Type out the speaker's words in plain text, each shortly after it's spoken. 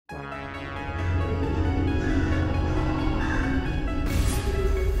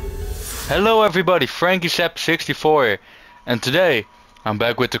Hello everybody, FrankieSep64 here, and today I'm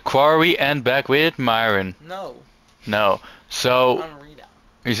back with the Quarry and back with Myron. No. So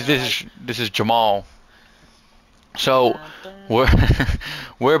this is Jamal. So we're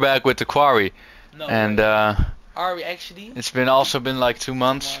we're back with the Quarry, and are we actually? it's been like 2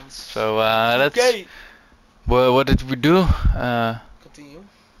 months. So let's. Well, what did we do? Continue.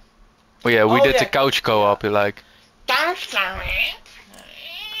 Well, yeah, we did the couch co-op. Like 5 hours.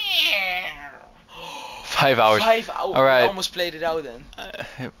 5 hours. All right. We almost played it out then.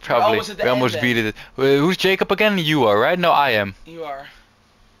 Probably. We almost beat it. Who's Jacob again? You are, right? No, I am. You are.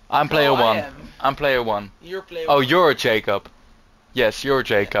 I'm player one. I am. I'm player one. You're player Oh, one. you're Jacob. Yes, you're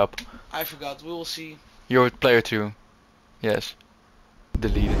Jacob. I forgot. We will see. You're player two. Yes.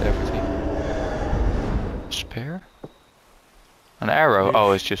 Deleted everything. Spare? An arrow?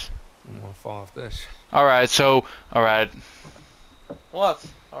 Oh, it's just. I'm gonna fall off this. Alright, so. Alright. What?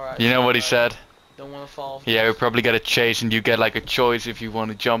 Alright. You know what he said? Don't want to fall off. Yeah, you probably get a chase and you get like a choice if you want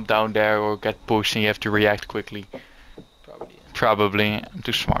to jump down there or get pushed and you have to react quickly. Probably. Yeah. Probably. I'm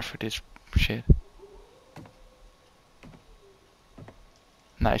too smart for this shit.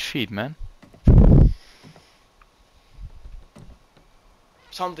 Nice feet, man.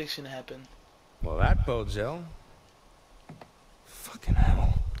 Something's gonna happen. Well, that bodes ill. Fucking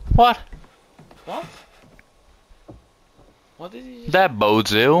hell. What? What? What did he? That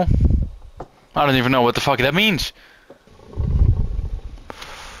bodes ill. I don't even know what the fuck that means.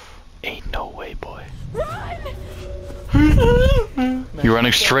 Ain't no way, boy. You're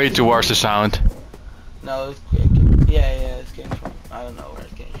running straight towards the sound. No, it came from. I don't know where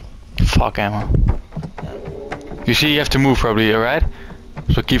it came from. Fuck, Emma. Yeah. You see, you have to move probably, alright?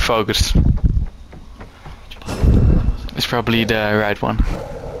 So keep focused. It's probably the right one.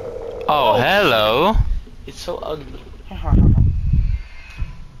 Oh, hello. It's so ugly.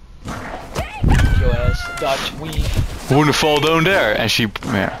 Your ass, Dutch weave. Wouldn't fall down there, and she,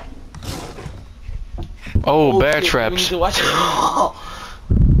 yeah. Oh, bear shit, traps. We need to watch it.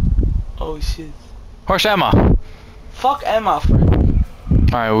 Oh shit. Where's Emma? Fuck Emma, friend.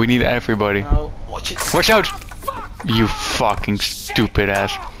 Alright, we need everybody. No, watch it. Watch out! You fucking stupid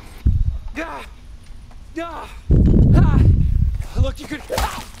ass. Look, you could.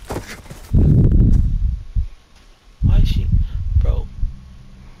 Why is she, bro?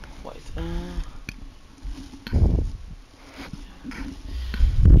 Wait.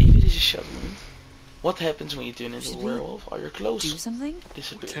 If it is a shuttle, what happens when you turn into a werewolf? Are your clothes Do something?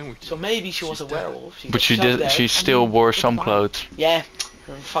 disappear? So maybe she was a werewolf. She But got she shot did. dead. She still wore some clothes. Yeah,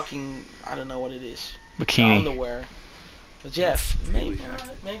 her fucking. I don't know what it is. Bikini. Underwear. But yeah,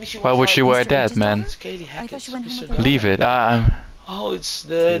 maybe she. Why was would she like wear that, man? It's Katie I thought Hackett. she went home Mr. with Dunn. Leave it. Oh, it's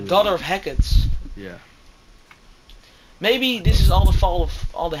the daughter of Hackett's. Yeah. Maybe this is all the fault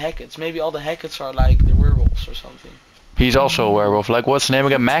of all the Hacketts. Maybe all the Hacketts are like the werewolves or something. He's also a werewolf. Like, what's the name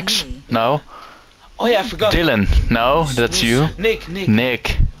again? Max? No. Oh yeah, I forgot. Dylan? No, that's you. Nick.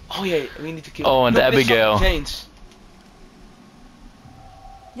 Nick. Oh yeah, we need to kill. Oh, and Look, this Abigail. fucking James.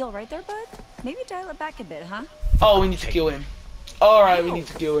 You alright there, bud? Maybe dial it back a bit, huh? Oh, we need to kill him. Alright, we need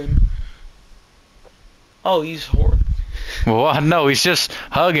to kill him. Oh, he's horny. What? No, he's just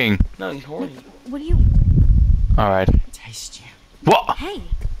hugging. No, he's horny. What do you... Alright. Taste you. What? Hey!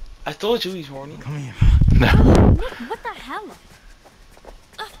 I told you he's horny. Come here. Nick, what the hell?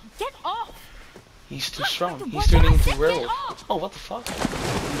 Get off! He's too strong. What He's the turning fuck? into a werewolf. Oh, what the fuck?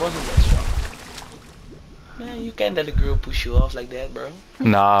 He wasn't that strong. Man, you can't let a girl push you off like that, bro.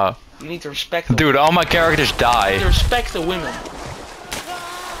 Nah. You need to respect the Dude, all my characters You need to die. respect the women.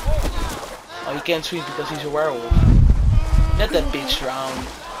 Oh, you can't swing because he's a werewolf. Let that bitch drown. I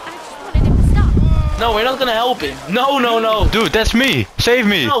just wanted him to stop. No, we're not gonna help him. No. Dude, that's me. Save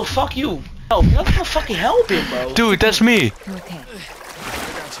me. No, fuck you. No, we're not gonna fucking help him, bro. Dude, that's me. You're okay.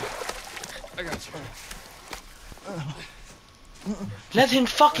 I got you. Let him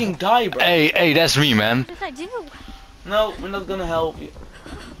fucking die, bro. Hey, that's me, man. What did I do? No, we're not gonna help you.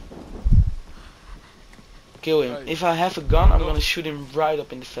 Kill him. If I have a gun, I'm gonna shoot him right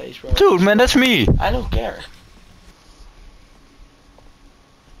up in the face, bro. Dude, man, that's me. I don't care.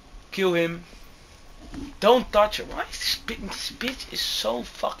 Kill him. Don't touch him. Why is this bitch is so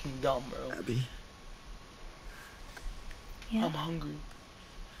fucking dumb, bro. Abby, Yeah, I'm hungry.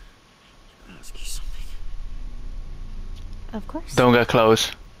 I'll ask you something. of course. Don't get close.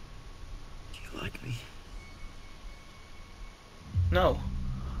 Do you like me? No.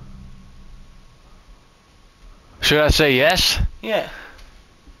 Should I say yes? Yeah.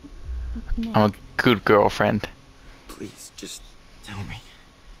 No. I'm a good girlfriend. Please, just tell me.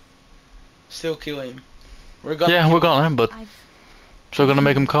 Still kill him. We're gonna. Yeah, we're gonna, but I've So gonna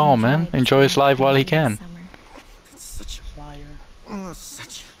make him calm, man. Enjoy his life while he can. That's such a Liar. oh,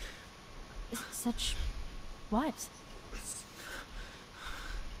 such Such... what?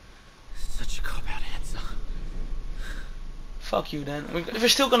 such a cop out answer. Fuck you then. We're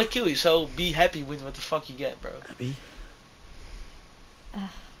still gonna kill you, so be happy with what the fuck you get, bro. Abby,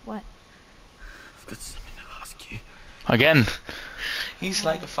 What? I've got something to ask you. Again. He's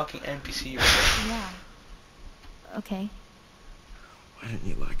like a fucking NPC, bro. Yeah. Okay. Why don't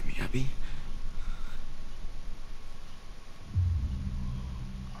you like me, Abby?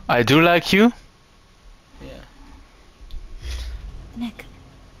 I do like you. Yeah. Nick,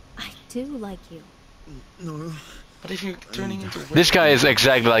 I do like you. No. But if you're turning into This guy is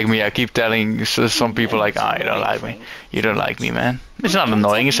exactly like me. I keep telling some people like, ah, you don't like me. You don't like me, man. It's not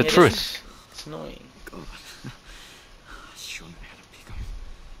annoying, it's the truth. It's annoying. God. I sure know how to pick 'em.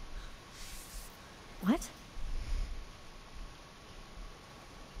 What?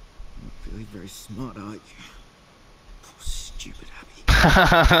 You're really very smart, aren't you? Poor stupid Abby.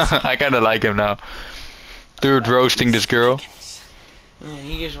 I kinda like him now. Dude roasting this girl. Yeah,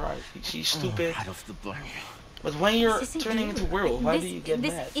 he is right. She's stupid. Right off the block. But when you're This isn't turning you. into a werewolf, why This- do you get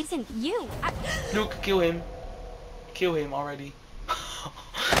this mad? isn't you. Look, kill him. Kill him already.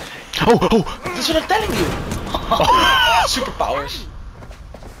 Oh. That's what I'm telling you. Superpowers.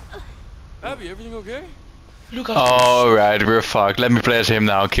 Abby, everything okay? Look how Alright, we're fucked. Let me play as him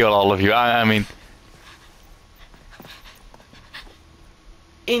now. Kill all of you. I mean,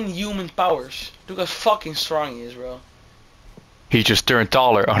 inhuman powers. Look how fucking strong he is, bro. he just turned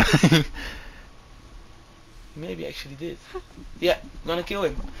taller. Maybe actually did. Yeah, gonna kill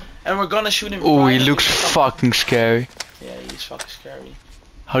him. And we're gonna shoot him. Oh, right he at looks the- fucking scary. Yeah, he's fucking scary.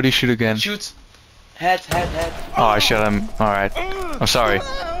 How do you shoot again? Shoot. Head. Oh, I shot him. Alright. I'm sorry.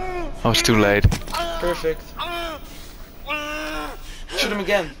 I was too late. Perfect. Shoot him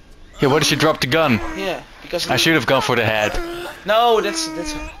again. Yeah, why did you drop the gun? Yeah, because I should have gone for the head. No, that's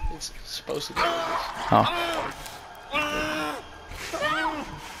it's supposed to be. Oh.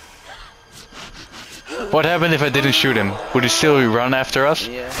 What happened if I didn't shoot him? Would he still run after us?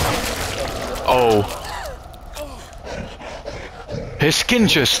 Yeah. Oh. His skin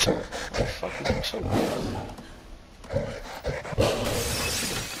just... Fuck, he's so weird.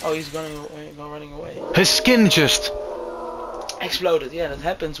 Oh, he's running away. His skin just... Exploded. Yeah, that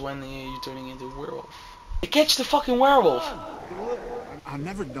happens when you're turning into a werewolf. Catch the fucking werewolf. I've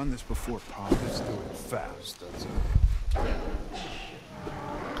never done this before, Pop. Let's do it fast. That's it.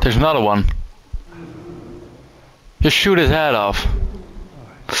 There's another one. Just shoot his head off.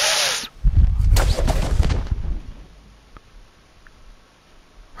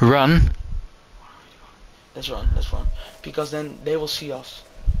 Run. Let's run. Because then they will see us.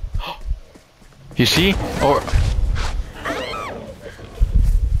 You see? Or...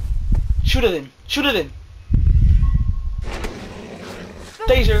 Shoot at him.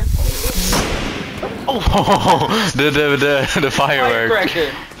 Taser. Oh, the firework.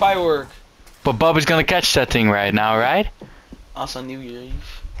 Firework. But Bobby's gonna catch that thing right now, right? Also New Year's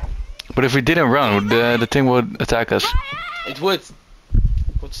Eve. But if we didn't run, the thing would attack us. It would.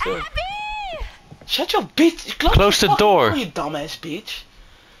 But still. Shut your bitch. Close the door. You dumbass bitch.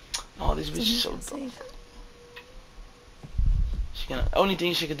 Oh, this bitch is so dumb. Only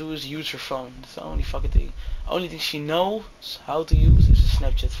thing she can do is use her phone. That's the only fucking thing. Only thing she knows how to use is a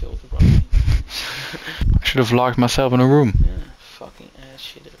Snapchat filter, probably. I should have locked myself in a room. Yeah, fucking ass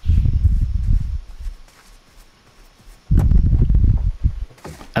shit.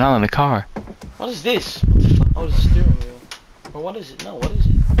 And I'm in the car. What is this? What the fuck? Oh, it's a steering wheel. Or what is it? No, what is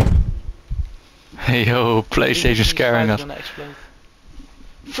it? Hey yo, PlayStation scaring us. Gonna explode.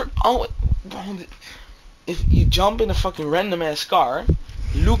 If you jump in a fucking random ass car,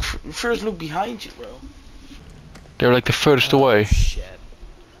 first look behind you, bro. They're like the furthest away. Shit.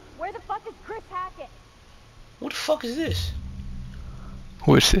 Where the fuck is Chris Hackett? What the fuck is this?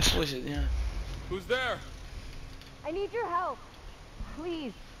 Who is this? Who is it? Yeah. Who's there? I need your help.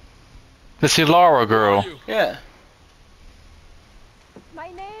 Please. That's the Laura Who are girl. you? Yeah. My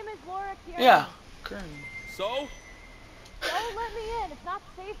name is Laura Kieran. Yeah. So? Don't let me in. It's not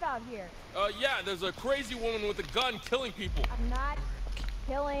safe out here. Yeah, there's a crazy woman with a gun killing people. I'm not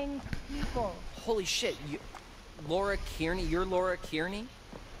killing people. Holy shit, Laura Kearney? You're Laura Kearney?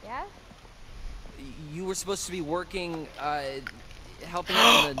 Yeah? You were supposed to be working, helping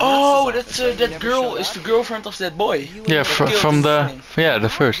out in the Oh, nurse's that's office, right? You that never girl showed is up? the girlfriend of that boy. You Yeah, and- from the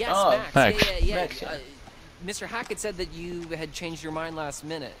first. Yes, Oh, Max. Max. Yeah. Max, yeah. Mr. Hackett said that you had changed your mind last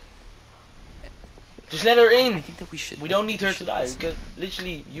minute. Just let her I in. think that we should. We don't need her to die. We can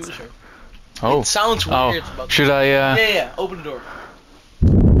literally use her. Oh. It sounds weird, Oh. but Should I? yeah. Open the door.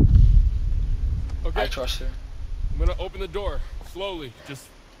 Okay. I trust her. I'm gonna open the door slowly. Just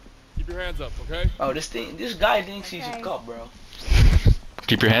keep your hands up, okay? Oh, this guy thinks he's a Okay. cop, bro.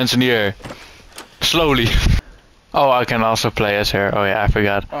 Keep your hands in the air. Slowly. Oh, I can also play as her. Oh yeah, I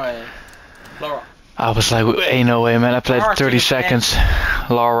forgot. Alright. Laura. I was like, ain't no way, man. I played Laura 30 turned seconds.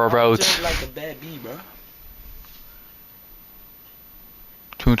 Laura wrote Turned like a bad bee, bro.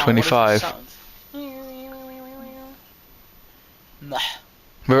 225. Nah.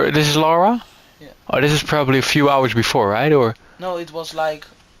 This is Laura? Yeah. Oh, this is probably a few hours before, right? Or No, it was like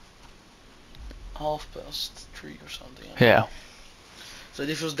 3:30 or something. yeah. So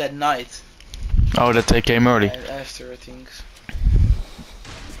this was that night. Oh, that they came early. After, I think.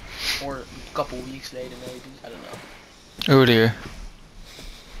 Or a couple weeks later, maybe. I don't know. Earlier.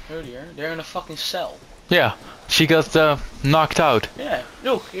 Earlier. They're in a fucking cell. Yeah. She got knocked out. Yeah.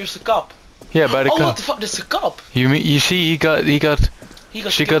 Look, here's the cop. Yeah, by the Oh, what cop. the fuck? That's the cop. You see, she got He got she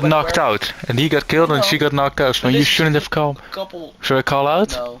killed got by the knocked werewolf. out, and he got killed, and No. she got knocked out. So But you this shouldn't is have called. Couple. Should I call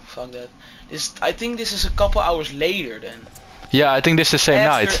out? No, fuck that. I think this is a couple hours later then. Yeah, I think this is the same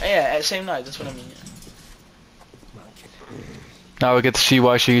night. Yeah, same night. That's what I mean. Yeah. Now we get to see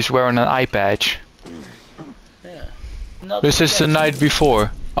why she's wearing an eye patch. Yeah. Not This is the yet. night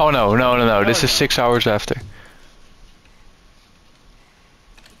before. Oh no. This is no. 6 hours after.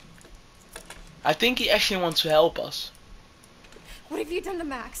 I think he actually wants to help us. What have you done to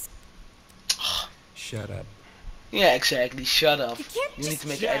Max? Shut up. Yeah, exactly. Shut up. You can't You need just to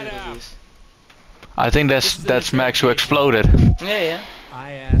make shut an edit up. of this. I think This is that's an Max who interrogation. exploded. Yeah, yeah.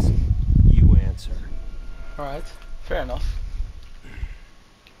 I ask, you answer. Alright. Fair enough.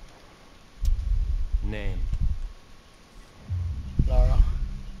 Name. Lara.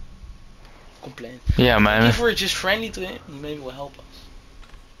 Complain. Yeah, man. If we're just friendly to him, he maybe will help us.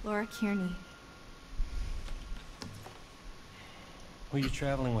 Laura Kearney. Who are you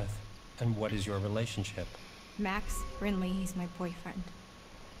traveling with? And what is your relationship? Max Brinley, he's my boyfriend.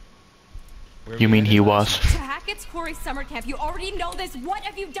 Where You were mean he headed was? last night? To Hackett's Quarry summer camp. You already know this. What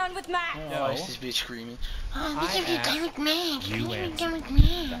have you done with Max? Oh, why is this bitch screaming? I ask, you answer.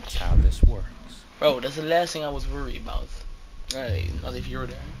 That's how this works. Bro, that's the last thing I was worried about. Hey, not if you're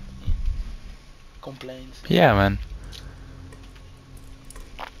there. Yeah. Complaints. Yeah, man.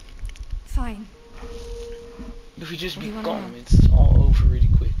 Fine. If you just What be do you wanna calm, know? it's all over really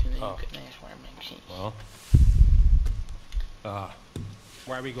quick and then Oh. you can ask where I'm actually. Well,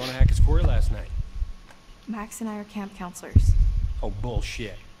 why are we going to Hackett's Quarry last night? Max and I are camp counselors. Oh,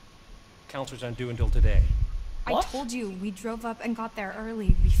 bullshit. Counselors aren't due until today. What? I told you, we drove up and got there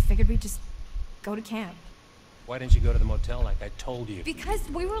early. We figured we'd just go to camp. Why didn't you go to the motel like I told you? Because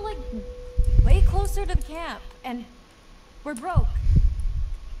we were like way closer to the camp and we're broke.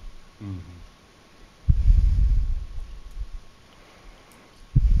 Mhm.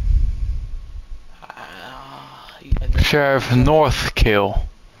 Sheriff Northkill.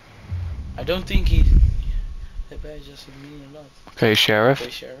 I don't think he. That guy just a mean a lot. Okay, Sheriff.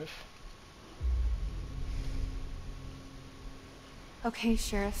 Okay, Sheriff. Okay,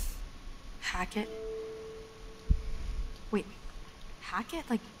 Sheriff. Hackett. Wait, Hackett?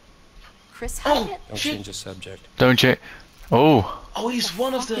 Like Chris Oh! Hackett? Don't Shit. change the subject. Don't you? Oh. Oh, he's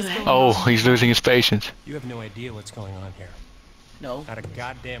one of the. Oh, he's losing his patience. You have no idea what's going on here. No. Not a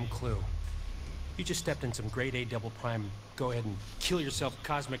goddamn clue. You just stepped in some grade A double prime. Go ahead and kill yourself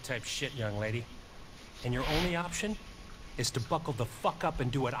cosmic type shit, young lady. And your only option is to buckle the fuck up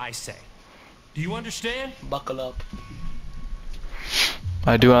and do what I say. Do you understand? Buckle up.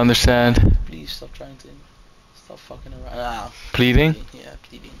 I do understand. Please stop trying to. Stop fucking around. Ah. Pleading? Yeah,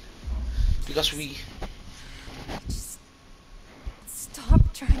 pleading. Because we. Stop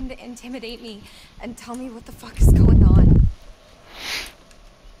trying to intimidate me and tell me what the fuck is going on.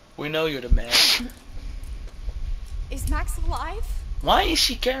 We know you're the man. Is Max alive? Why is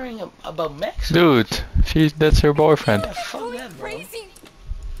she caring about Max? Dude, that's her boyfriend. Yeah, fuck Going that, bro. crazy.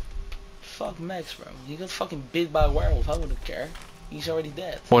 Fuck Max, bro. He got fucking bit by a werewolf. I wouldn't care. He's already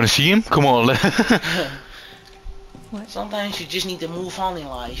dead. Wanna see him? Come on. Sometimes you just need to move on in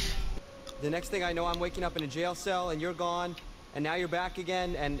life. The next thing I know, I'm waking up in a jail cell and you're gone, and now you're back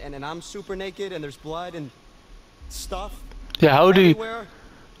again, and I'm super naked and there's blood and stuff Yeah, how do everywhere.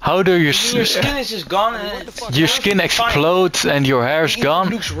 Your skin is just gone I mean, and what the fuck? your skin explodes and your hair's It gone,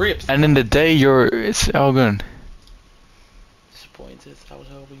 looks ripped. and in the day it's all gone. Disappointed. I was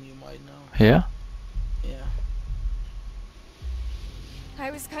hoping you might know. Yeah? Yeah.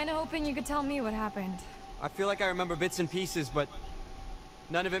 I was kind of hoping you could tell me what happened. I feel like I remember bits and pieces, but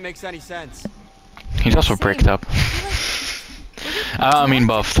none of it makes any sense. He's also Same. bricked up. I feel like I mean I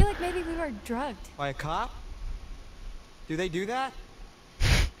buffed. feel like maybe we were drugged. By a cop? Do they do that?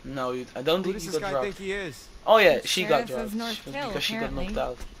 No, I don't Who think does he this got guy drugged. think he is? Oh yeah, The she got sheriff of drugged. North Hill, Because she got apparently. knocked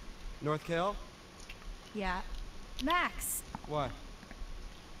out. North Hill? Yeah. Max, What?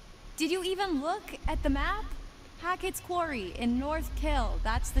 did you even look at the map? Hackett's Quarry in North Kill.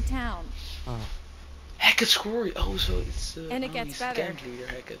 That's the town. Oh. Hackett's Quarry. Oh, so it's And it gets he's better. gang leader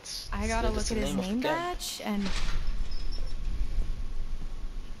Hackett's. I gotta That's look the at his of the name gang. badge and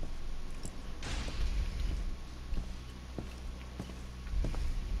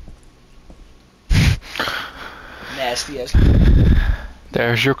Nasty as.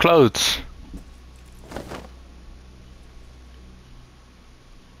 There's your clothes.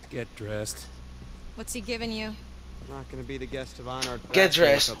 Get dressed. what's he giving you? I'm not gonna be the guest of honor. at Get bachelor,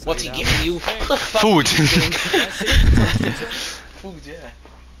 dressed. I'll tell What's you he that giving you? What the fuck? Food. do you think? Food, yeah.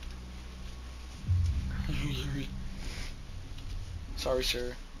 Sorry,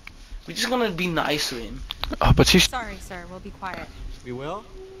 sir. We're just gonna be nice to him. Oh, but she's. Sorry, sir. We'll be quiet. We will?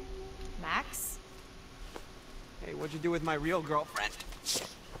 Max? Hey, what'd you do with my real girlfriend?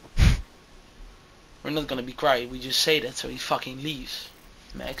 We're not gonna be quiet. We just say that so he fucking leaves.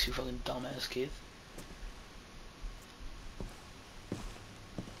 Max, you fucking dumbass kid.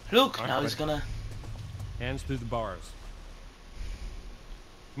 Look, Alright, now he's buddy. gonna. Hands through the bars.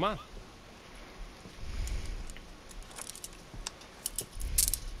 Come on.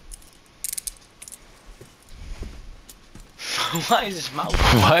 Why is his mouth?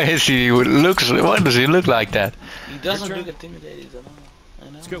 Why is he looks? Why does he look like that? He doesn't Good look job. intimidated at all. I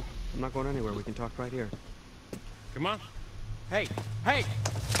know. Let's go. I'm not going anywhere. We can talk right here. Come on. Hey! Hey!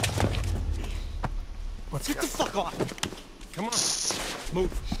 Let's Get go. the fuck off! Come on.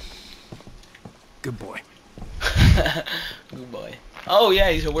 Move. Good boy. Good boy. Oh yeah,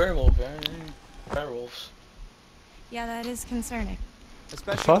 he's a werewolf. Right? Werewolves. Yeah, that is concerning.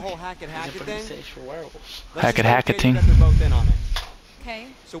 Especially Fuck? the whole Hackett He's a Hackett pretty thing. stage for werewolves. Let's Hackett just Hackett okay thing. that they're both in on it. Okay.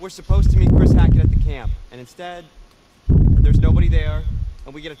 So we're supposed to meet Chris Hackett at the camp, and instead, there's nobody there,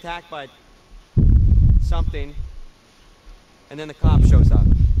 and we get attacked by something, and then the cop shows up.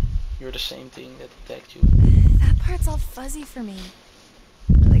 You're the same thing that attacked you. That part's all fuzzy for me.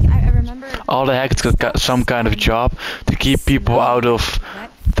 Like, I remember... All the hackers got some kind of job to keep people out of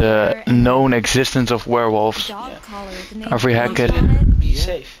the known existence of werewolves. Dog Yeah. collar with the name Every Ian Hackett. on it. Be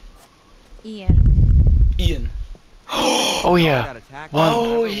safe. Ian. Ian. Oh Got yeah, attacked one by Oh,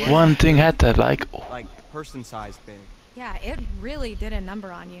 whatever it yeah. was, one thing had that like. like person-sized big. Yeah, it really did a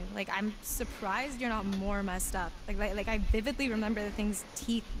number on you. Like, I'm surprised you're not more messed up. Like I vividly remember the thing's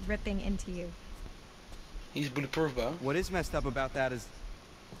teeth ripping into you. He's bulletproof, bro. What is messed up about that is,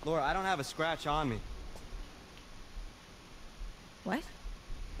 Laura, I don't have a scratch on me. What?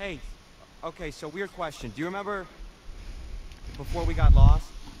 Hey, okay, so weird question. Do you remember before we got lost?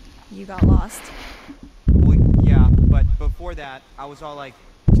 You got lost? Well, yeah, but before that, I was all like,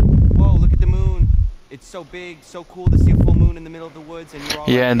 whoa, look at the moon. It's so big, so cool to see a full moon in the middle of the woods, and you're all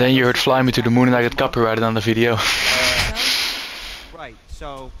Yeah, like, and then you those heard super "Fly Me to the Moon" and I got attractive copyrighted on the video. So? Right,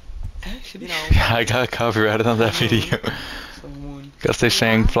 so, Actually, you know, I got copyrighted on that video someone. because they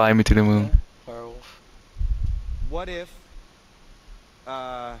sang "Fly Me to the Moon." Werewolf. what if,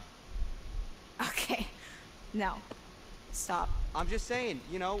 Okay. No. Stop. I'm just saying,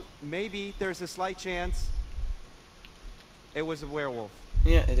 you know, maybe there's a slight chance it was a werewolf.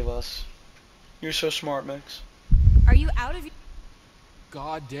 Yeah, it was. You're so smart, Max. Are you out of...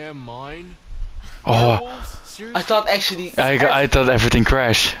 Goddamn mine. Oh, Werewolves? Seriously? I thought actually. I thought everything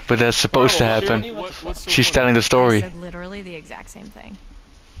crashed, but that's supposed to Werewolf, happen. seriously? What the What's fuck? so She's funny? telling the I story. said literally the exact same thing.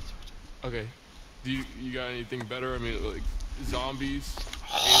 Okay. Do you got anything better? I mean, like zombies,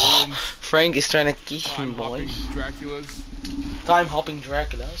 aliens, Frank is trying to kiss him, time hopping boys. Draculas. Time hopping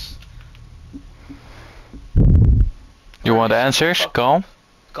Draculas. You want answers? Calm.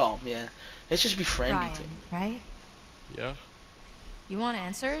 Calm, yeah. Let's just be friendly. Ryan, to him. right? Yeah. You want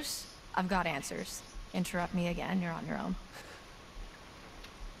answers? I've got answers. Interrupt me again, you're on your own.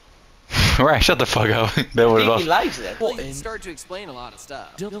 Right, shut the fuck up. That I was think he awesome. likes that. Well, Well, it start to explain a lot of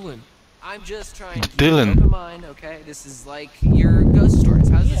stuff. Dylan. I'm just trying to keep Dylan. an open mind, okay? This is like your ghost stories.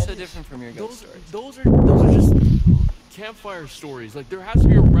 How's this so different from your ghost Those stories? those are just campfire stories. Like there has to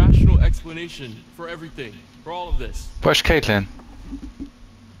be a rational explanation for everything, for all of this. Where's Caitlin?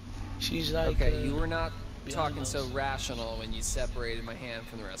 she's like. Okay, you were not beyond talking so those. rational when you separated my hand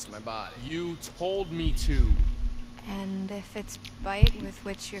from the rest of my body. You told me to. And if it's bite with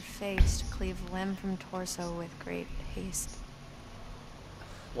which you're faced, cleave limb from torso with great haste.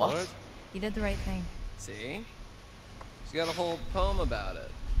 What? You did the right thing. See? She's got a whole poem about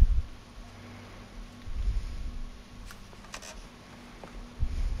it.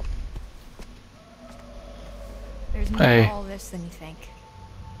 There's more Hey. to all this than you think.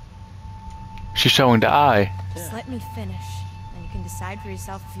 She's showing the eye. Just let me finish, and you can decide for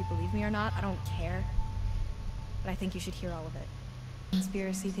yourself if you believe me or not. I don't care. But I think you should hear all of it.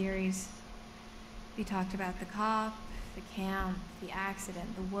 Conspiracy theories. We talked about the cop, the camp, the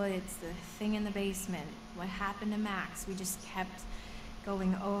accident, the woods, the thing in the basement, what happened to Max. We just kept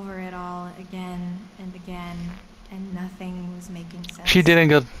going over it all again and again, and nothing was making sense. She didn't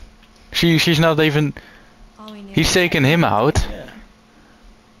get... She's not even... All we knew He's was taking that him out. Yeah.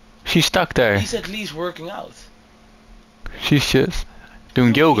 She's stuck there. He's at least working out. She's just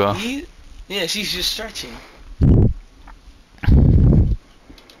doing yoga. Yeah, she's just stretching.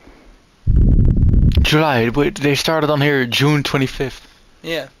 July. Wait, they started on here June 25th.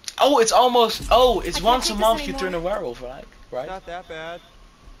 Yeah. Oh, it's almost. Oh, it's I can't once a take this month you anymore. turn a werewolf, right? Right. Not that bad.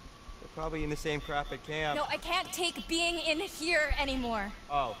 They're probably in the same crap at camp. No, I can't take being in here anymore.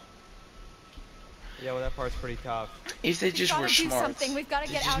 Oh. Yeah, well that part's pretty tough. If they just were We've gotta do smart, something. We've gotta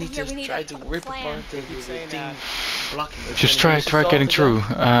they get just out of need here. to We need try a to rip plan. apart the Keep saying thing that. blocking it. Just try getting through. Let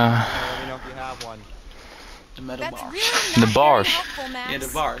me know if you have one. The metal That's bars. really The not very bars. helpful, Max. Yeah, the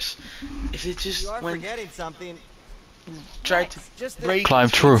bars. If they just You are went forgetting something. try to Just the break Climb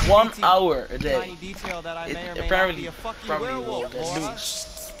through. 1 hour a day, tiny detail that I it may or may not apparently be a fucking probably will werewolf, get Laura.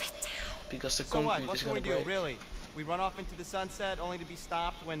 loose because the So what? concrete What is can we gonna do, break. really? We run off into the sunset only to be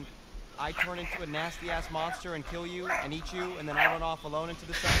stopped when I turn into a nasty-ass monster and kill you and eat you, and then I run off alone into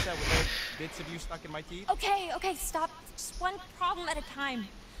the sunset with those bits of you stuck in my teeth? Okay, stop. Just one problem at a time.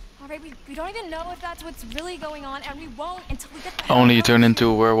 Alright, we don't even know if that's what's really going on, and we won't until we get the hell Only you out turn of into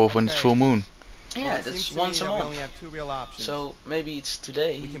a werewolf when it's full moon. Well, Yeah, it seems that's to me once a that we month. only have two real options. So maybe it's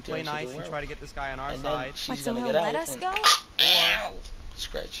today. we he can play turns into nice a and try to werewolf. get this guy on our And side. then she's What, so gonna he'll get let out us and go?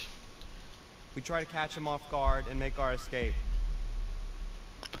 scratch. We try to catch him off guard and make our escape.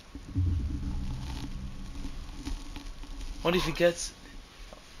 What if he gets?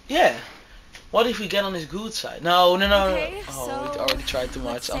 Yeah. What if we get on his good side? No. Okay, Oh, so we already tried too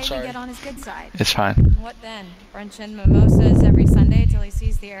let's much. I'm say sorry. we get on his good side. It's fine. What then? Brunch and mimosas every Sunday till he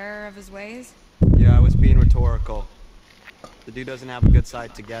sees the error of his ways? Yeah, I was being rhetorical. The dude doesn't have a good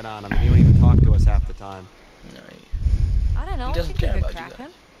side to get on. I mean, he don't even talk to us half the time. No, I don't know. He doesn't I think care we could about you crack guys.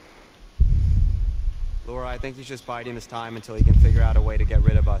 him. Laura, I think he's just biding his time until he can figure out a way to get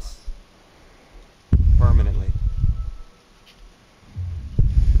rid of us. Permanently.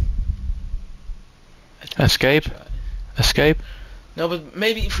 I think Escape? we should try. Escape? No, but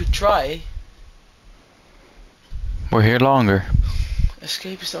maybe if we try, We're here longer.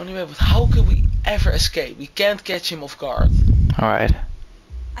 escape is the only way. But how could we ever escape? We can't catch him off guard. Alright.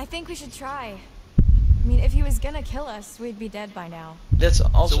 I think we should try. I mean, if he was gonna kill us, we'd be dead by now. That's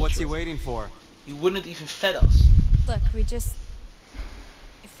also So what's true. he waiting for? He wouldn't even fed us. Look, we just...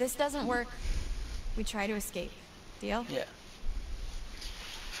 If this doesn't work, we try to escape. Deal? Yeah.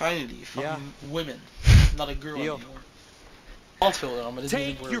 Finally, fucking women, not a girl Deal. anymore. Handvullen dan, maar dit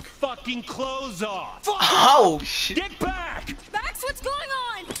didn't work. fucking clothes off! Oh shit! Get back! Max, what's going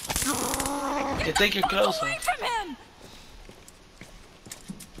on? Yeah, take your clothes Away off. from him!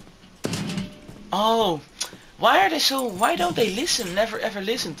 Oh, why are they so? Why don't they listen? Never ever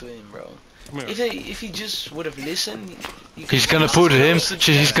listen to him, bro. If he just would have listened, he could He's gonna just put him. listen to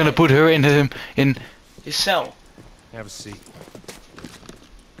She's gonna put her in his cell. Have a seat.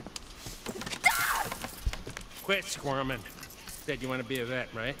 Quit squirming. Said you want to be a vet,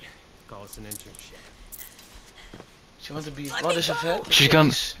 right? Call us an internship. She wants to be. What is a vet? She's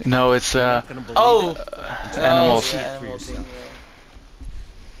gonna. No, it's Not gonna believe Oh, it's animals. yeah, For animal yourself. thing,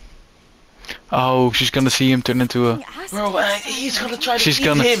 Oh, she's gonna see him turn into a. Bro, he's gonna try to She's eat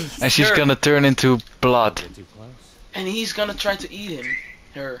gonna. him. And she's her. gonna turn into blood. Get too close. And he's gonna try to eat him.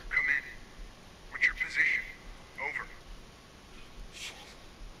 Her. Come in. What's your position? Over.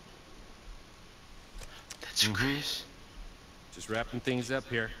 That's Chris. Just wrapping things up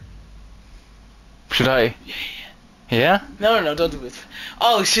here. Should I? Yeah? No, don't do it.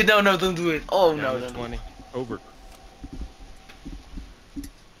 Oh shit, no, don't do it. Oh no, Down to don't do it. 20. Over.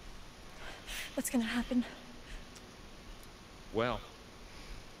 What's gonna happen? Well,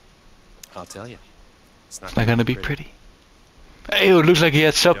 I'll tell you. It's It's not gonna be pretty. Hey, it looks like he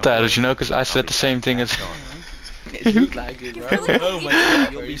had subtitles, you know, because I said the same thing as. It looked like it, You bro. really Oh my believe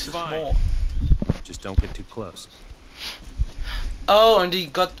god, You'll bro, be he's so fine. small. Just don't get too close. Oh,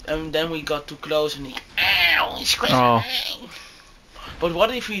 and then we got too close and he scratched Oh. me. But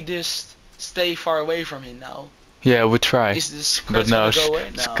what if we just stay far away from him now? Yeah, we try. Is this But scratch no, gonna go away?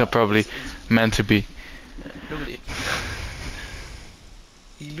 it's No, probably it's- meant to be. look at it.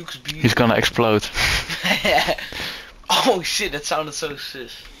 He looks beautiful. He's gonna explode. Oh shit, that sounded so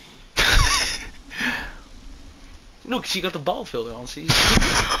sus. Look, she got the ball filter on. See?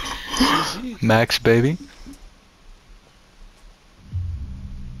 See? Max, baby.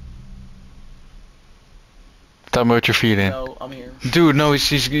 Tell me what you're feeling. No, I'm here. Dude, no,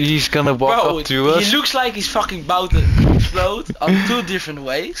 he's gonna walk Bro, up to us. he looks like he's fucking about to explode on 2 different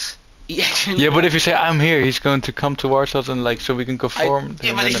ways. He actually Yeah, but if you say I'm here, he's going to come towards us and like so we can conform.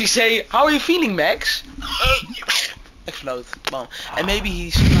 yeah, but if you say, how are you feeling, Max? Explode. Boom. And maybe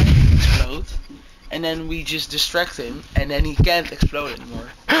he's trying to explode. And then we just distract him, and then he can't explode anymore.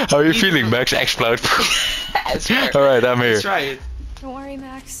 How are you feeling, Max? Explode. Alright, I'm here. let's try it. Don't worry,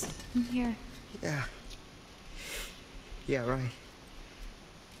 Max. I'm here. Yeah. Yeah, right.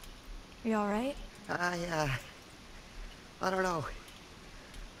 Are you alright? I don't know.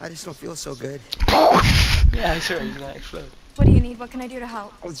 I just don't feel so good. Yeah, sure, he's gonna explode. What do you need? What can I do to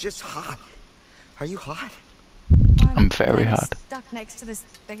help? I was just hot. Are you hot? I'm very kinda hot. Stuck next to this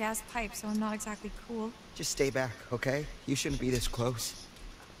big ass pipe, so I'm not exactly cool. Just stay back, okay? You shouldn't be this close.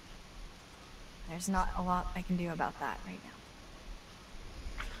 There's not a lot I can do about that right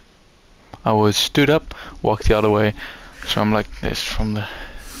now. I was stood up, walked the other way, so I'm like this from the.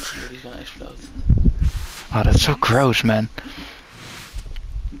 He's gonna explode. Oh, that's so gross, man.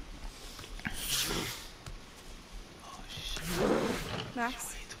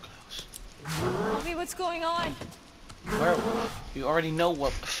 Max? Tell me what's going on. Werewolf. You already know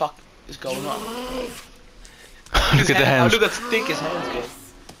what the fuck is going on. Look at the hands. Oh, look how thick his hands get.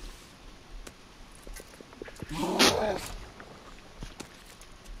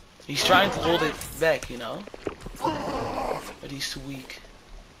 He's trying to hold it back, you know? But he's too weak.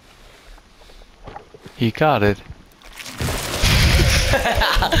 He got it.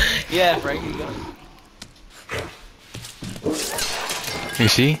 Yeah, Frank, you got it. You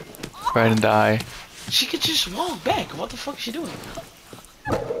see? Right in the eye. She could just walk back. What the fuck is she doing?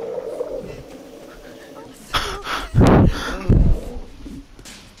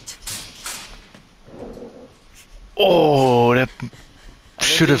 Oh, that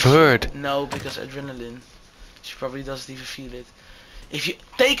should have hurt. No, because adrenaline. She probably doesn't even feel it. If you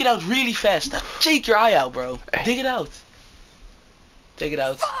take it out really fast, now take your eye out, bro. Dig it out. Take it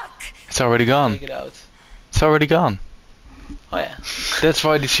out. It's already gone. Take it out. It's already gone. Oh yeah. That's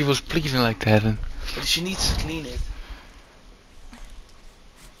why she was bleeding like that. And But she needs to clean it.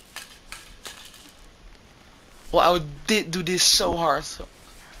 Well, I would do this so hard.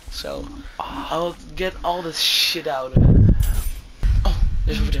 So I will get all this shit out of it. Oh,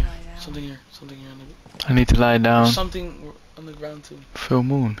 there's over there. Something here. Something here. I need to lie down. Something on the ground too. Full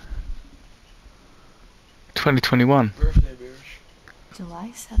moon. 2021. Birthday bears.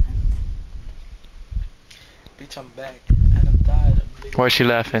 July 7th. Bitch, I'm back. And I'm tired. Why is she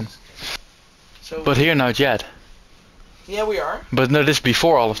laughing? So, But here not yet. yeah, we are. But no, this is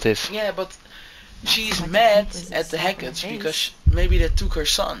before all of this. Yeah, but she's mad at the Hackett's because maybe they took her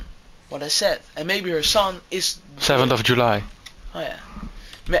son. What I said. And maybe her son is... 7th of July. Oh yeah.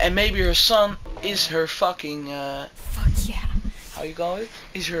 And maybe her son is her fucking... Fuck yeah. how you call it?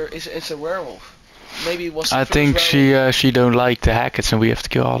 Is a werewolf. Maybe it was the I first think werewolf. she don't like the Hackets and we have to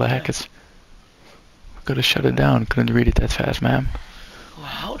kill all the Hackets. Gotta shut it down. Couldn't read it that fast, ma'am. Well,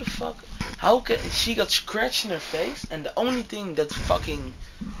 how the fuck? How can she got scratched in her face and the only thing that fucking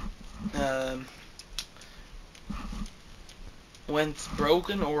went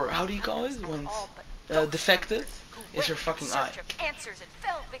broken, or how do you call it? Went defected is her fucking eye.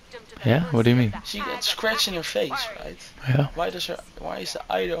 Yeah, what do you mean? She got scratched in her face, right? Yeah. Why is the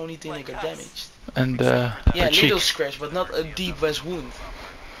eye the only thing that got damaged? And Yeah, her cheek. little scratch, but not a deep west wound.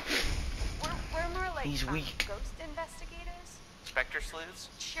 He's weak. Ghost investigators? Spectre sleuths?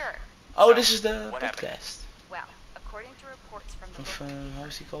 Sure. Oh, this is the What happened? podcast. Well, according to reports from the Of how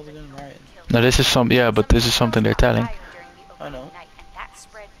is he called again? Ryan. No, this is some. Yeah, but this is something they're telling. I know. And that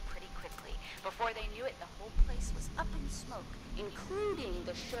spread pretty quickly. Before they knew it, the whole place was up in smoke, including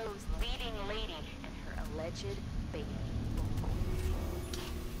the show's leading lady and her alleged baby.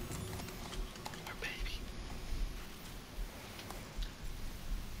 Her baby.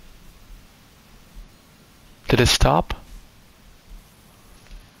 Did it stop?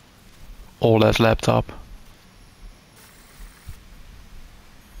 Oh, that laptop.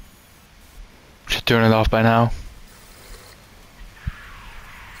 Should turn it off by now.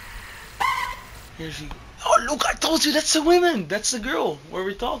 Here's he. Oh look, I told you that's the woman. That's the girl where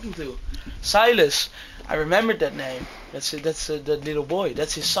we're talking to. Silas. I remembered that name. That's it. That's that little boy.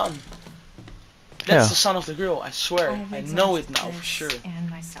 That's his son. That's Yeah. the son of the girl. I swear. I know it now for sure. And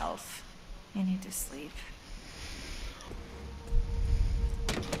myself. I need to sleep.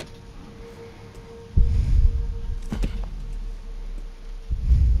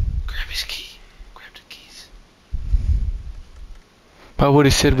 Grab his key. Grab the keys. Why would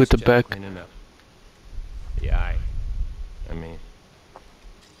he sit with the back? Cleaning up. The eye. I mean.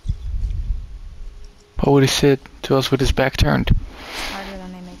 Why would he sit to us with his back turned? It's harder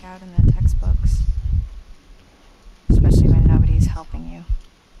than they make out in the textbooks. Especially when nobody's helping you.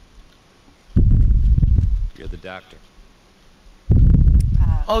 You're the doctor.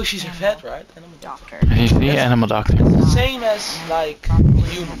 Oh, she's a vet, right? Animal Doctor. He's the animal doctor. It's the same as like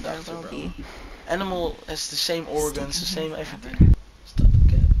human There doctor, will bro. be. Animal has the same organs, the same everything. Stop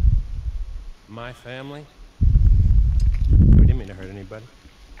the cat. My family? We didn't mean to hurt anybody.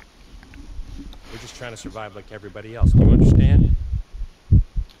 We're just trying to survive like everybody else. Do you understand?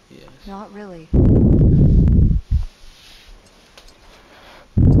 Yes. Not really.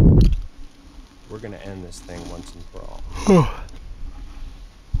 We're gonna end this thing once and for all.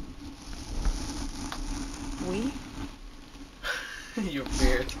 We? Your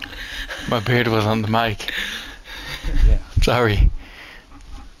beard. My beard was on the mic. Yeah. Sorry.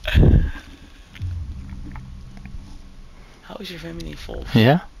 How is your family involved?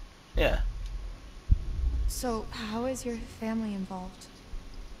 Yeah? Yeah. So, how is your family involved?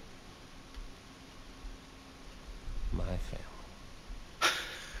 My family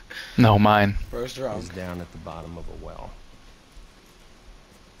No, mine. Bro's is drunk. down at the bottom of a well.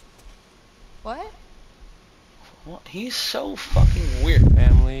 What? What? He's so fucking weird.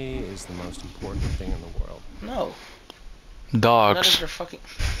 Family is the most important thing in the world. No. Not if Dogs. you're fucking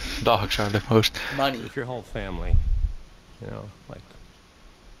Dogs are the most. money. If your whole family, you know, like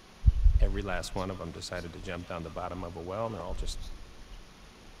every last one of them decided to jump down the bottom of a well and they're all just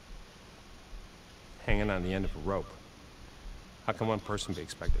hanging on the end of a rope, how can one person be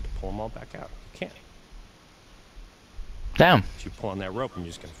expected to pull them all back out? You can't. Damn. If you pull on that rope, and you're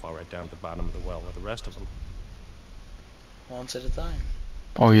just gonna fall right down at the bottom of the well with the rest of them. Once at a time.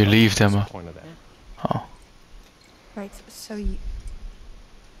 Or you leave them. What's the point of that? Oh. Right, so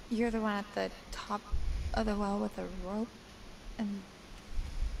you're the one at the top of the well with a rope? And...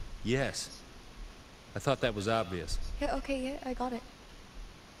 Yes. I thought that was obvious. Yeah, okay, yeah, I got it.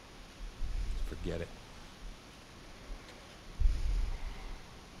 Forget it.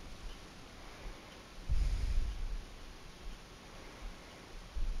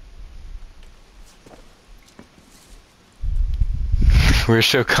 We're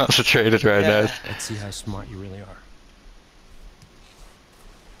so concentrated right now. Let's see how smart you really are.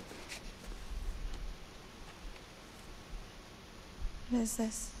 What is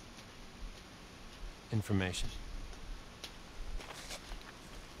this? Information.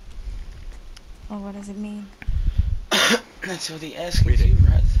 Well, what does it mean? That's what he asked Read you, it.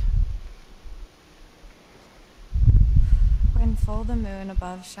 right? When full the moon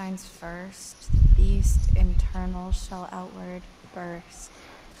above shines first, the beast internal shall outward burst.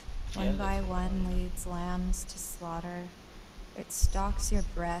 One by one leads lambs to slaughter. It stalks your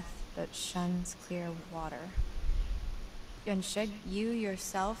breath, but shuns clear water. And should you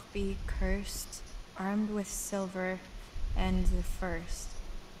yourself be cursed, armed with silver and the first,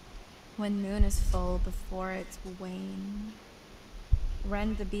 when moon is full before its wane,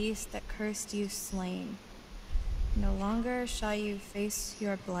 rend the beast that cursed you slain. No longer shall you face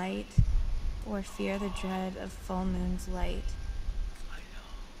your blight, or fear the dread of full moon's light.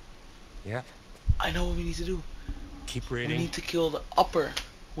 Yeah. I know what we need to do. Keep We reading. need to kill the upper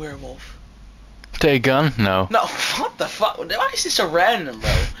werewolf. Take a gun? No. No, what the fuck? Why is this so random, bro?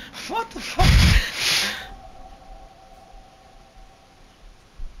 What the fuck?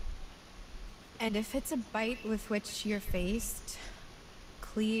 And if it's a bite with which you're faced,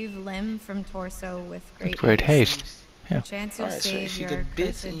 cleave limb from torso with great haste. Yeah. Chance of Alright, so save if you your get bit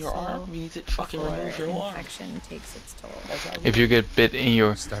cursed in your soul arm, we need to fucking before remove your arm. infection takes its toll. That's how If you get bit in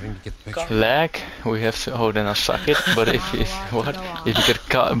your Starting to get the picture. leg, we have to. Oh, then I'll suck it. But if you what? If you get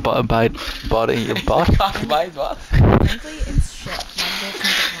caught bite in your butt. bite what? Frankly, it's shit. My bitch needs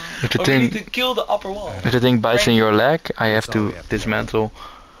a plan. If the Oh, we need thing, to kill the upper wall. if the thing bites in your leg, I have That's all we to have to dismantle.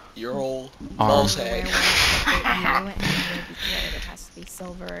 Your whole Arm. false The egg. werewolf that bit you and you will be killed. It has to be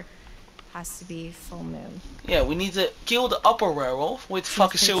silver, has to be full moon. Yeah, we need to kill the upper werewolf with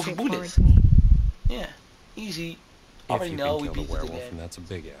fucking Seems silver pretty bullet. straightforward to me. Yeah, easy. If Already you know can we kill beat the it werewolf, again. and that's a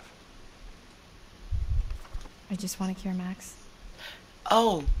big F. I just want to cure Max.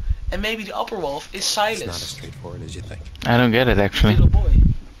 Oh, and maybe the upper wolf is It's not as Silas. straightforward as you think. I don't get it actually. Little boy.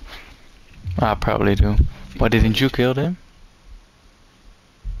 I probably do. Why didn't you kill him?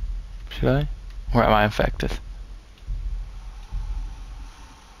 Should I? Or am I infected?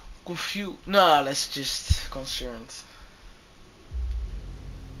 Confused. Nah, let's just concerned.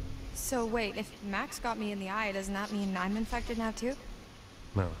 So wait, if Max got me in the eye, doesn't that mean I'm infected now too?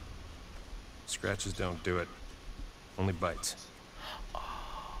 No. Scratches don't do it. Only bites.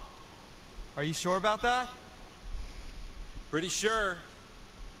 Are you sure about that? Pretty sure.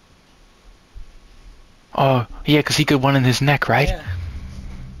 Oh, yeah, 'cause he got one in his neck, right? Yeah.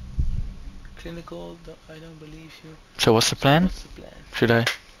 Clinical, I don't believe you. So what's the plan? What's the plan? Should I?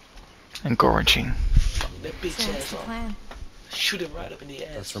 Encouraging. Fuck that bitch So what's the asshole. plan? Shoot him right up in the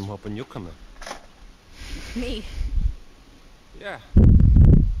ass. That's from hoping you'll come in. Me. Yeah.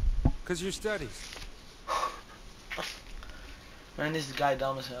 Because your studies. Man, this guy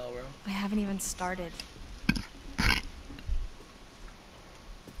dumb as hell, bro. I haven't even started.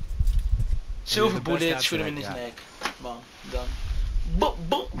 Silver the best bullet, shoot him in accident, his yeah. neck. Boom, done. Boop,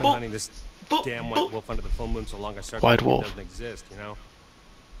 boop, I've been boop. hunting this boop, damn boop. white wolf under the full moon so long I started White thinking wolf. it doesn't exist, you know?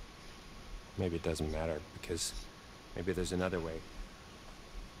 Maybe it doesn't matter, because maybe there's another way.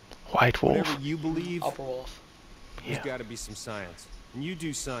 White wolf. Whatever you believe, Upper wolf. there's Yeah. got to be some science. And you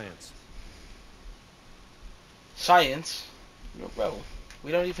do science. Science? No, bro.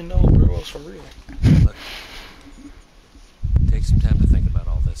 We don't even know if werewolves for real. Look, take some time to think about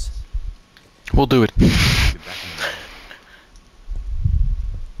all this. We'll do it. Be back in a minute.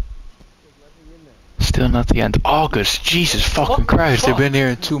 Still not the end. August. Jesus fucking What the Christ. They've fuck? been here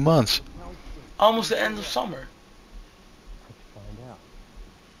in 2 months. Almost the end of summer. Find out.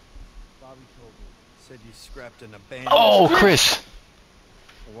 Bobby told me. Said you scrapped an abandoned. Oh, Chris.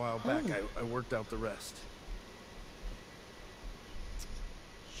 A while back, I worked out the rest.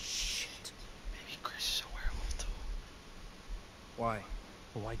 Shit. Maybe Chris is a werewolf too. Why?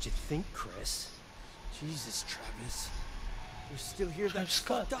 Well, why'd you think, Chris? Jesus, Travis. You're still here? I'm That's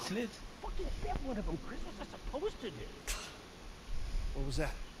Scott, fucked up. it's lit. Fucking bit one of them, Chris. What's I supposed to do? What was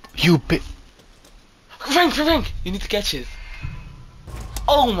that? You bit. Frank! You need to catch it.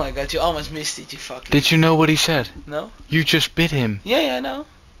 Oh my god, you almost missed it, you fucking... Did you know what he said? No? You just bit him. Yeah, I know.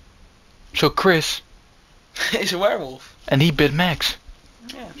 So Chris. He's a werewolf. And he bit Max.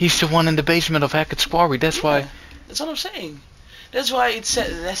 Yeah. He's the one in the basement of Hackett's Quarry. That's why. That's what I'm saying. That's why it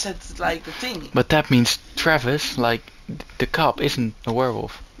said, that's like the thing. But that means Travis, like the cop, isn't a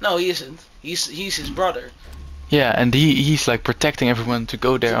werewolf. No, he isn't. He's his brother. Yeah, and he's like protecting everyone to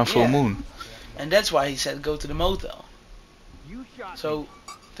go there on full Yeah. moon. And that's why he said go to the motel. You shot So,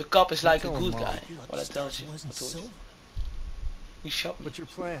 the cop is like a tell good him all. guy. What I told you. I told you. He shot me. What's your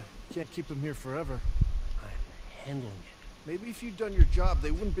plan? Can't keep him here forever. I'm handling it. Maybe if you'd done your job,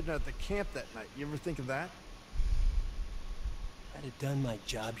 they wouldn't have been at the camp that night. You ever think of that? If I'd have done my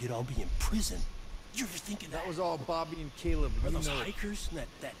job, you'd all be in prison. You ever think of that? That was all Bobby and Caleb. Or You those know it. hikers and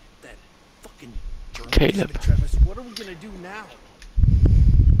that fucking journalist. Caleb. But Travis, what are we gonna do now?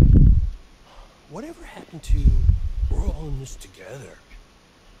 Whatever happened to we're all in this together?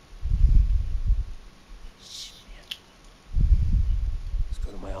 Shit. Let's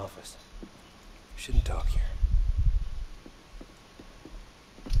go to my office. Shouldn't talk here.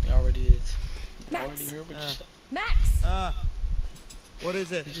 You already did. You Max. already heard what you said. Max! What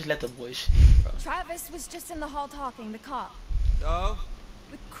is it? You just let the boys. Travis was just in the hall talking, the cop. So,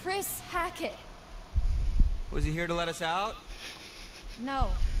 With Chris Hackett. was he here to let us out? No,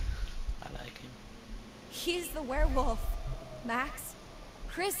 I like him. he's the werewolf. Max,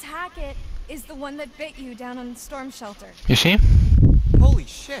 Chris Hackett is the one that bit you down on the storm shelter. You see? Holy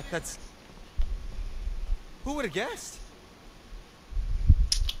shit, that's... Who would have guessed?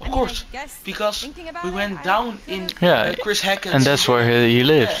 Of course, I guess because thinking about we it, went I down could've- in Yeah, Chris Hackett. and that's where he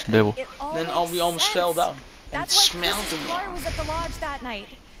lives. Yeah. The- It all Then makes we almost sense. fell down. And That's why smelled Chris's him. car was at the lodge that night.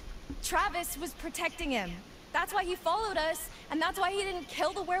 Travis was protecting him. That's why he followed us, and that's why he didn't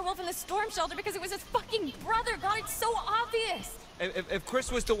kill the werewolf in the storm shelter, because it was his fucking brother. God, it's so obvious. If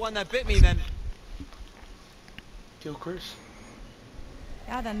Chris was the one that bit me, then... Kill Chris.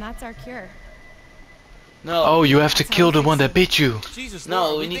 Yeah, then that's our cure. No. Oh, you have to kill the one that bit you. Jesus, No,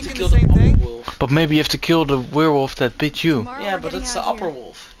 Lord, we we need to thinking kill the the same upper thing? wolf. But maybe you have to kill the werewolf that bit you. Tomorrow Yeah, we're but getting that's the out of upper here.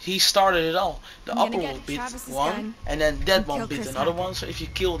 wolf. He started it all. The I'm upper gonna wolf get bit Travis's one, gun and then that and one kill bit Chris another Hackett. one. So if you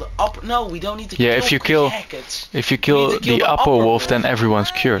kill the upper, no, we don't need to. Yeah, kill if you Chris kill- Hackett. If you We kill need to kill the upper wolf, then everyone's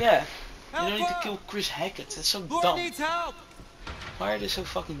cured. Yeah. You Help don't need to her! kill Chris Hackett. That's so Laura dumb. needs help! Why are they so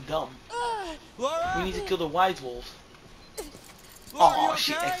fucking dumb? Laura! We need to kill the white wolf. Laura, Oh, you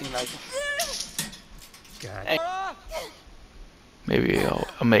she okay? acting like. God. Hey. Laura! Maybe I'll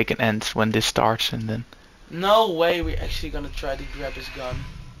make an end when this starts and then. No way we're actually gonna try to grab his gun.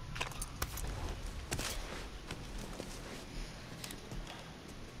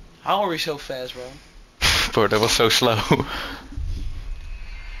 How are we so fast, bro? Bro, that was so slow.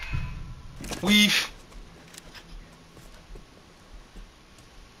 Weave.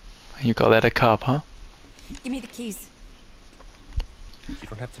 You call that a cop, huh? Give me the keys. You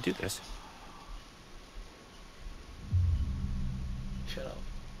don't have to do this. Shut up.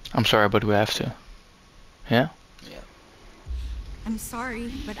 I'm sorry, but we have to. Yeah? Yeah. I'm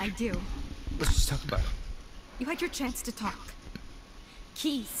sorry, but I do. Let's just talk about it. You had your chance to talk.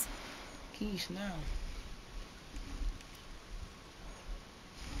 Keys. Keys now.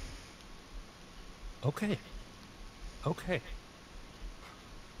 Okay. Okay.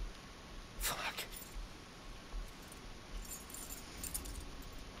 Fuck.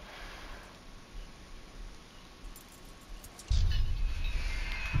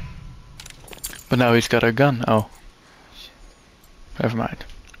 But now he's got a gun. Oh. Never mind.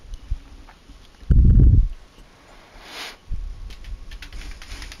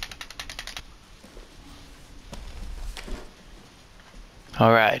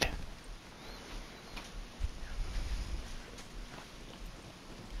 Alright.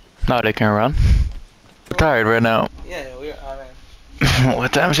 Now they can run. We're tired right now. Yeah, we're alright.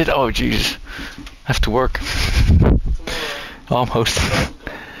 What time is it? Oh Jesus. I have to work. Tomorrow. Almost.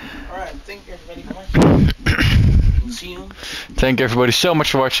 Alright, thank you everybody for watching. We'll see you. Thank you everybody so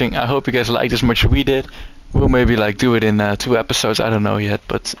much for watching. I hope you guys liked as much as we did. We'll maybe like do it in 2 episodes, I don't know yet.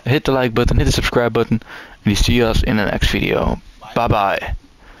 But hit the like button, hit the subscribe button, and you see us in the next video. Bye bye.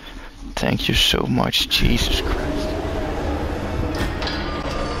 Thank you so much. Jesus Christ.